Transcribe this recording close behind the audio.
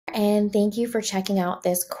And thank you for checking out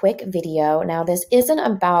this quick video. Now, this isn't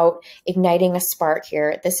about igniting a spark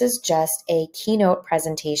here. This is just a keynote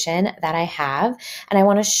presentation that I have, and I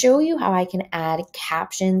want to show you how I can add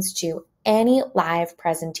captions to any live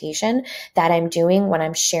presentation that I'm doing when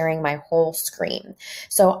I'm sharing my whole screen.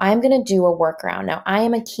 So I'm going to do a workaround. Now, I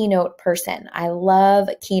am a keynote person. I love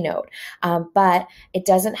keynote, but it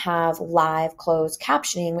doesn't have live closed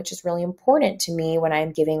captioning, which is really important to me when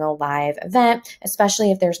I'm giving a live event,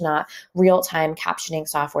 especially if there's not real-time captioning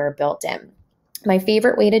software built in. My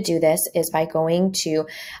favorite way to do this is by going to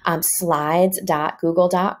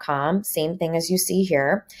slides.google.com, same thing as you see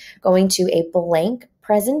here, going to a blank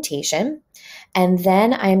presentation, and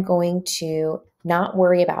then I'm going to not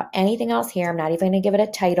worry about anything else here. I'm not even going to give it a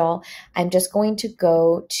title. I'm just going to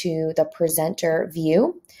go to the presenter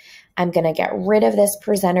view. I'm going to get rid of this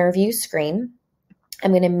presenter view screen.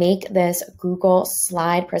 I'm going to make this Google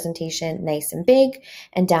slide presentation nice and big,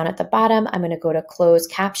 and down at the bottom, I'm going to go to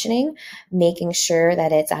closed captioning, making sure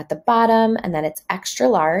that it's at the bottom and that it's extra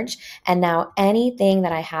large. And now anything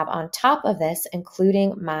that I have on top of this,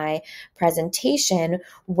 including my presentation,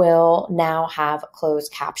 will now have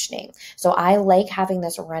closed captioning. So I like having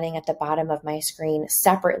this running at the bottom of my screen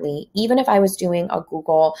separately, even if I was doing a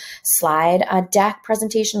Google slide deck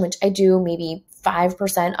presentation, which I do maybe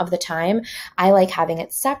 5% of the time. I like having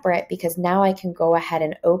it separate because now I can go ahead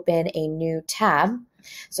and open a new tab.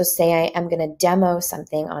 So say I am going to demo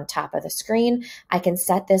something on top of the screen, I can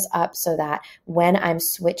set this up so that when I'm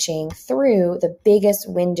switching through, the biggest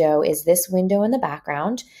window is this window in the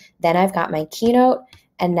background. Then I've got my keynote,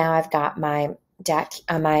 and now I've got my deck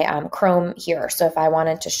on my Chrome here. So if I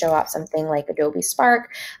wanted to show up something like Adobe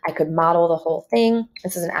Spark, I could model the whole thing.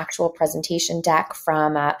 This is an actual presentation deck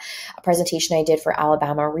from a presentation I did for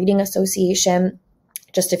Alabama Reading Association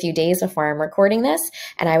just a few days before I'm recording this,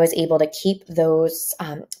 and I was able to keep those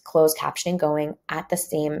closed captioning going at the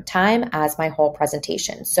same time as my whole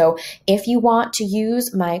presentation. So if you want to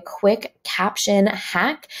use my quick caption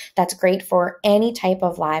hack, that's great for any type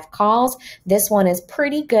of live calls. This one is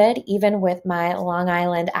pretty good, even with my Long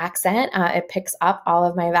Island accent. It picks up all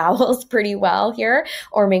of my vowels pretty well here,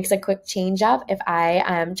 or makes a quick change up if I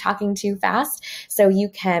am talking too fast. So you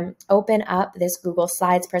can open up this Google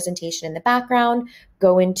Slides presentation in the background,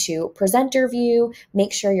 go into presenter view,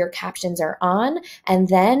 make sure your captions are on, and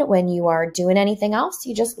then when you are doing anything else,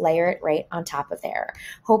 you just layer it right on top of there.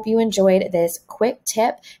 Hope you enjoyed this quick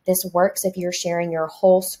tip. This works if you're sharing your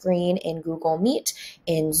whole screen in Google Meet,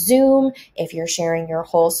 in Zoom, if you're sharing your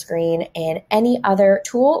whole screen in any other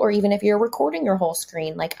tool, or even if you're recording your whole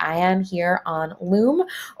screen like I am here on Loom,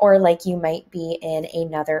 or like you might be in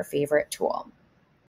another favorite tool.